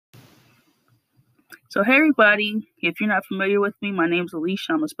So, hey everybody, if you're not familiar with me, my name's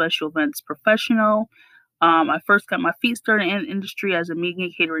Alicia. I'm a special events professional. I first got my feet started in the industry as a media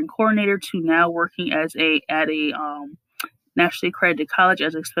catering coordinator to now working as at a nationally accredited college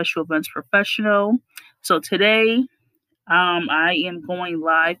as a special events professional. So today, I am going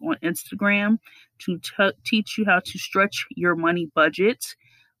live on Instagram to teach you how to stretch your money budget.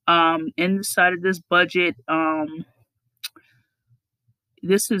 Inside of this budget,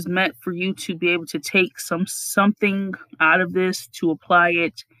 this is meant for you to be able to take something out of this to apply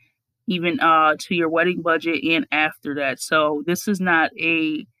it even to your wedding budget and after that. So this is not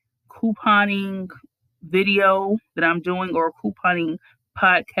a couponing video that I'm doing or a couponing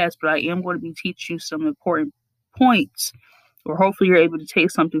podcast, but I am going to be teaching you some important points, or hopefully you're able to take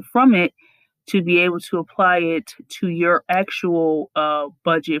something from it to be able to apply it to your actual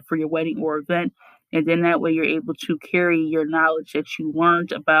budget for your wedding or event. And then that way you're able to carry your knowledge that you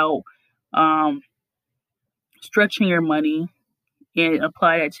learned about um, stretching your money and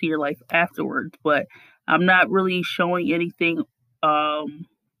apply that to your life afterwards. But I'm not really showing anything on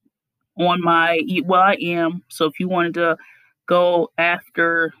well, I am. So if you wanted to go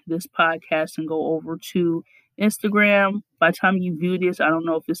after this podcast and go over to Instagram, by the time you view this, I don't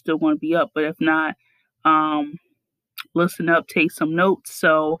know if it's still going to be up, but if not, um, listen up, take some notes.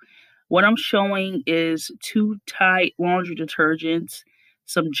 So what I'm showing is 2 Tide laundry detergents,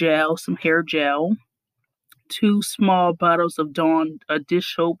 some gel, some hair gel, 2 small bottles of Dawn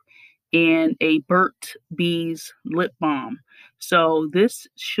dish soap, and a Burt's Bees lip balm. So this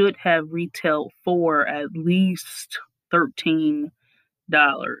should have retailed for at least $13.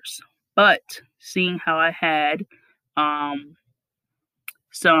 But seeing how I had um,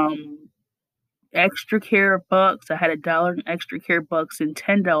 some extra care bucks, I had $1 in extra care bucks and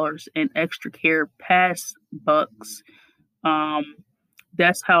 $10 in extra care pass bucks.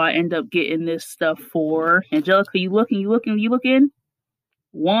 That's how I end up getting this stuff for. Angelica, you looking?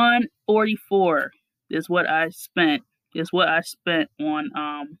 144 is what I spent. Is what I spent on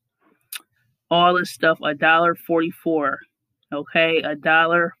all this stuff. $1.44. Okay,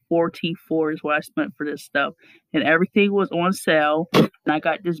 $1.44 is what I spent for this stuff, and everything was on sale. And I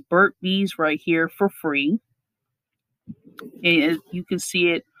got this Burt's Bees right here for free, and you can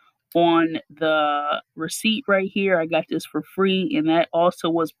see it on the receipt right here. I got this for free, and that also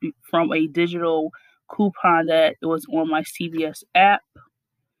was from a digital coupon that was on my CVS app.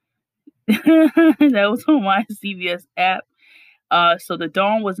 That was on my CVS app. So the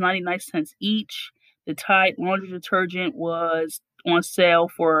Dawn was 99 cents each. The Tide laundry detergent was on sale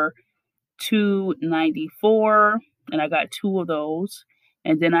for $2.94, and I got 2 of those.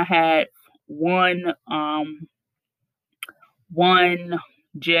 And then I had one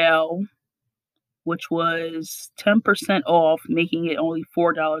gel, which was 10% off, making it only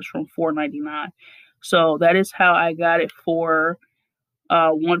 $4 from $4.99. So that is how I got it for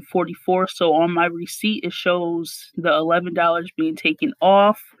 $144. So on my receipt it shows the $11 being taken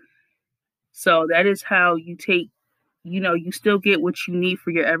off. So that is how you take, you still get what you need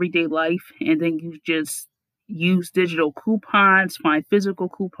for your everyday life, and then you just use digital coupons, find physical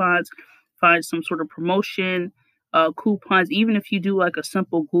coupons, find some sort of promotion coupons. Even if you do like a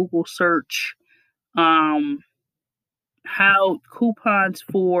simple Google search, how coupons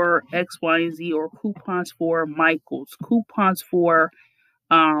for X, Y, and Z, or coupons for Michaels, coupons for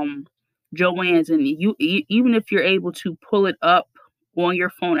Joann's, and even if you're able to pull it up on your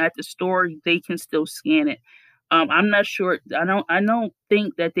phone at the store, they can still scan it. I'm not sure. I don't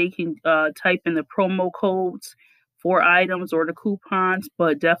think that they can type in the promo codes for items or the coupons,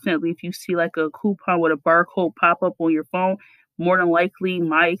 but definitely if you see like a coupon with a barcode pop up on your phone, more than likely,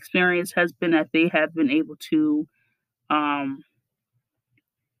 my experience has been that they have been able to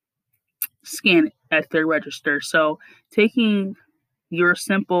scan it at their register. So taking your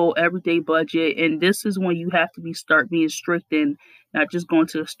simple everyday budget, and this is when you have to start being strict and not just going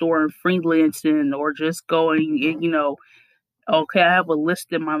to the store in freelancing or just going and okay, I have a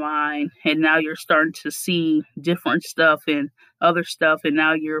list in my mind, and now you're starting to see different stuff and other stuff, and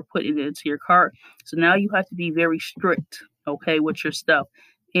now you're putting it into your cart. So now you have to be very strict, okay, with your stuff.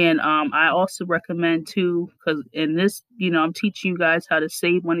 And I also recommend too, because in this, I'm teaching you guys how to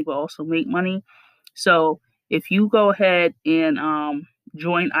save money but also make money. So if you go ahead and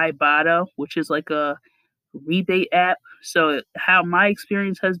join Ibotta, which is like a rebate app. So how my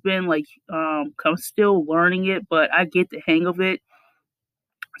experience has been, like, I'm still learning it, but I get the hang of it.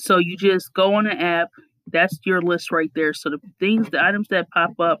 So you just go on the app. That's your list right there. So the items that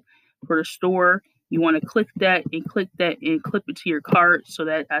pop up for the store, you want to click that and clip it to your cart, so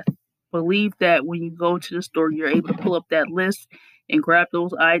that I believe that when you go to the store, you're able to pull up that list and grab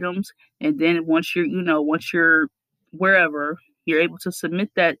those items. And then once you're wherever, you're able to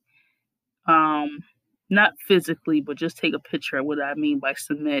submit that, not physically, but just take a picture of what I mean by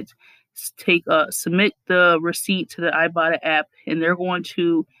submit. Submit the receipt to the Ibotta app, and they're going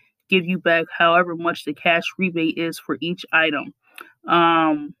to give you back however much the cash rebate is for each item,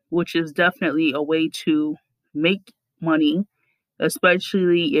 which is definitely a way to make money,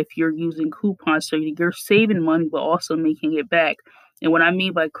 especially if you're using coupons. So you're saving money, but also making it back. And what I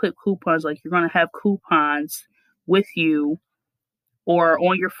mean by clip coupons, like you're going to have coupons with you or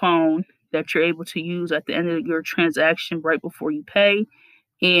on your phone that you're able to use at the end of your transaction right before you pay,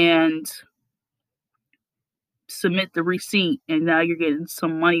 and submit the receipt. And now you're getting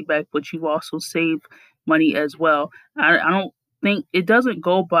some money back, but you've also saved money as well. I don't think it doesn't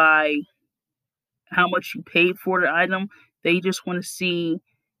go by how much you paid for the item. They just want to see,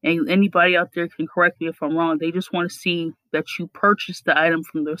 and anybody out there can correct me if I'm wrong, they just want to see that you purchased the item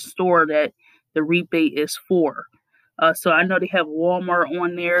from the store that the rebate is for. So I know they have Walmart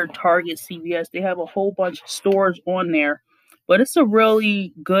on there, Target, CVS. They have a whole bunch of stores on there, but it's a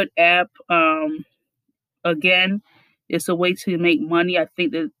really good app. Again, it's a way to make money. I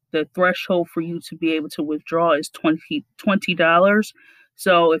think that the threshold for you to be able to withdraw is $20.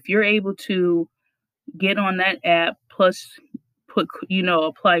 So if you're able to get on that app, plus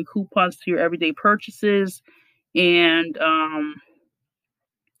apply coupons to your everyday purchases, and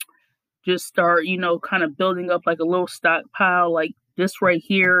just start, kind of building up like a little stockpile, like this right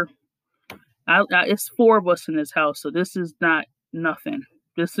here. It's 4 of us in this house, so this is not nothing.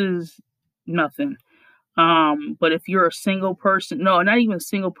 This is nothing. But if you're a single person, no, not even a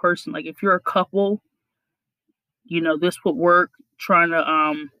single person, like if you're a couple, this would work.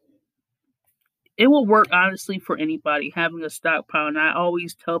 It will work honestly for anybody, having a stockpile. And I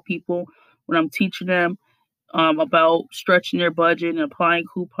always tell people when I'm teaching them about stretching their budget and applying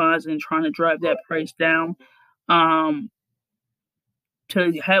coupons and trying to drive that price down,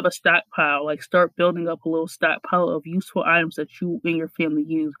 to have a stockpile, like start building up a little stockpile of useful items that you and your family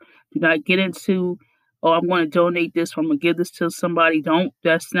use. Do not get into, oh, I'm going to donate this, or I'm going to give this to somebody.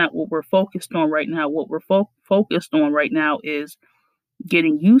 That's not what we're focused on right now. What we're focused on right now is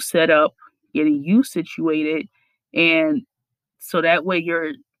getting you set up, getting you situated, and so that way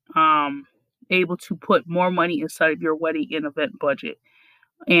you're able to put more money inside of your wedding and event budget.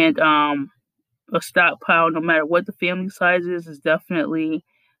 And a stockpile, no matter what the family size is definitely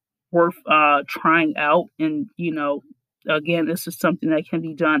worth trying out. And again, this is something that can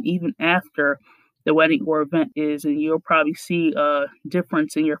be done even after the wedding or event is, and you'll probably see a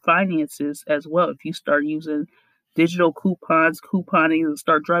difference in your finances as well if you start using digital couponing, and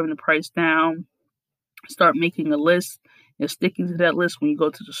start driving the price down. Start making a list and sticking to that list when you go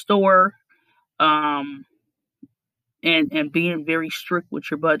to the store, and being very strict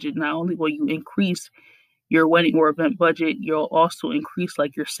with your budget. Not only will you increase your wedding or event budget, you'll also increase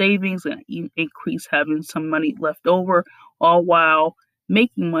like your savings and increase having some money left over, all while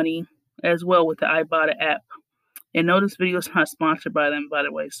making money as well with the Ibotta app. And no, this video is not sponsored by them, by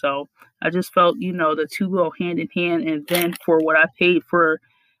the way. So I just felt, the two go hand in hand. And then for what I paid for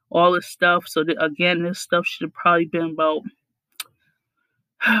all this stuff, so again, this stuff should have probably been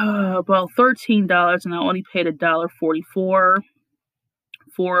about $13, and I only paid $1.44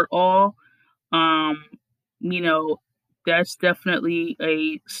 for it all. That's definitely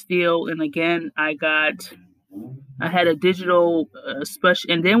a steal. And again, I had a digital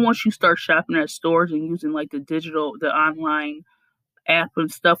special, and then once you start shopping at stores and using like the online app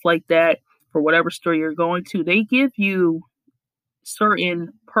and stuff like that for whatever store you're going to, they give you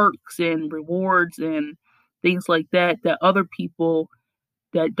certain perks and rewards and things like that other people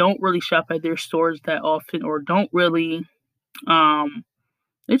that don't really shop at their stores that often, or don't really,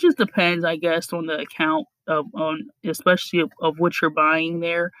 it just depends, I guess, on the account especially of what you're buying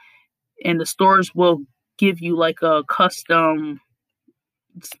there. And the stores will give you like a custom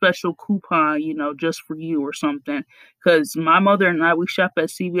special coupon, just for you or something. Because my mother and I, we shop at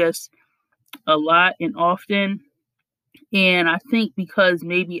CVS a lot and often. And I think because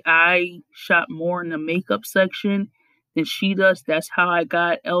maybe I shop more in the makeup section than she does, that's how I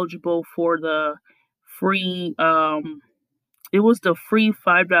got eligible for the free, it was the free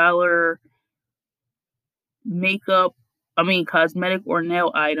 $5 cosmetic or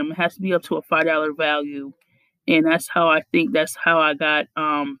nail item. It has to be up to a $5 value. And that's how I got,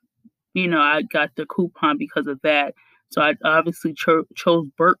 I got the coupon because of that. So I obviously chose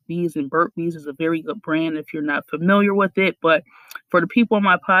Burt's Bees, and Burt's Bees is a very good brand if you're not familiar with it. But for the people on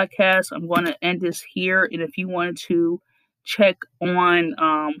my podcast, I'm going to end this here. And if you wanted to check on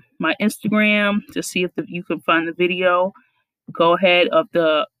my Instagram to see if you can find the video, go ahead of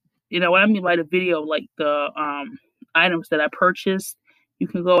the what I mean by the video, like the items that I purchased. You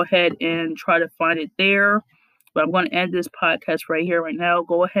can go ahead and try to find it there. But I'm going to end this podcast right here, right now.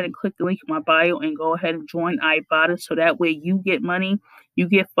 Go ahead and click the link in my bio and go ahead and join Ibotta so that way you get money. You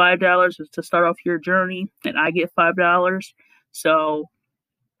get $5 to start off your journey, and I get $5. So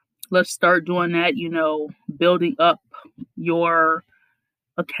let's start doing that, building up your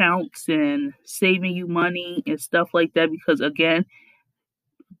accounts and saving you money and stuff like that. Because again,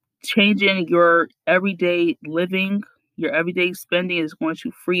 changing your everyday living, your everyday spending is going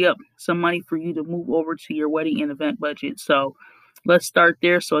to free up some money for you to move over to your wedding and event budget. So let's start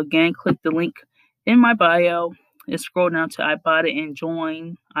there. So again, click the link in my bio and scroll down to Ibotta and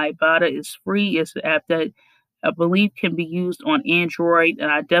join. Ibotta is free. It's an app that I believe can be used on Android,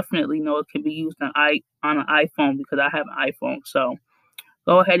 and I definitely know it can be used on an iPhone because I have an iPhone. So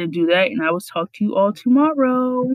go ahead and do that, and I will talk to you all tomorrow.